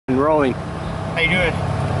rolling. How you doing?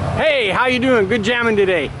 Hey, how you doing? Good jamming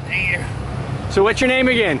today. Thank you. So what's your name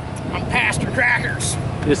again? I'm Pastor Crackers.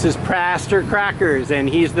 This is Pastor Crackers, and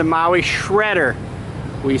he's the Maui Shredder.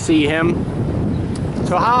 We see him.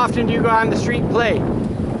 So how often do you go on the street and play?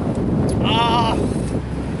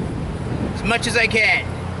 As much as I can.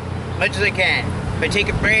 As much as I can. If I take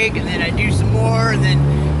a break and then I do some more and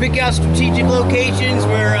then pick out strategic locations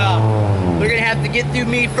where they're gonna have to get through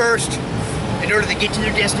me first in order to get to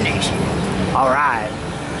their destination. All right.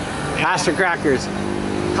 Pastor Crackers,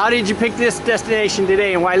 how did you pick this destination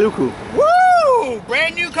today in Wailuku? Woo!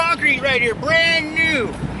 Brand new concrete right here. Brand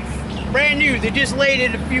new. Brand new. They just laid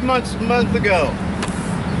it a month ago.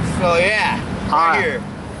 So yeah, right here.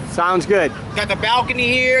 Sounds good. Got the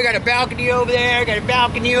balcony here, got a balcony over there, got a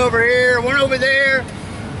balcony over here, one over there.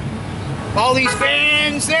 All these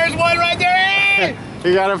fans, there's one right there.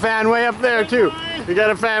 You got a fan way up there too. You got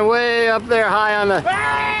a fan way up there high on the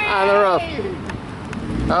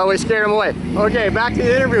roof. Oh, we scared him away. Okay, back to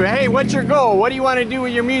the interview. Hey, what's your goal? What do you want to do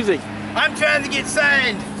with your music? I'm trying to get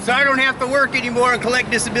signed so I don't have to work anymore and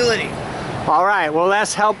collect disability. All right, well,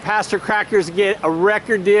 let's help Pastor Crackers get a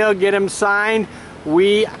record deal, get him signed.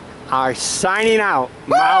 We are signing out.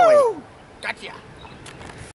 Woo! Maui. Gotcha.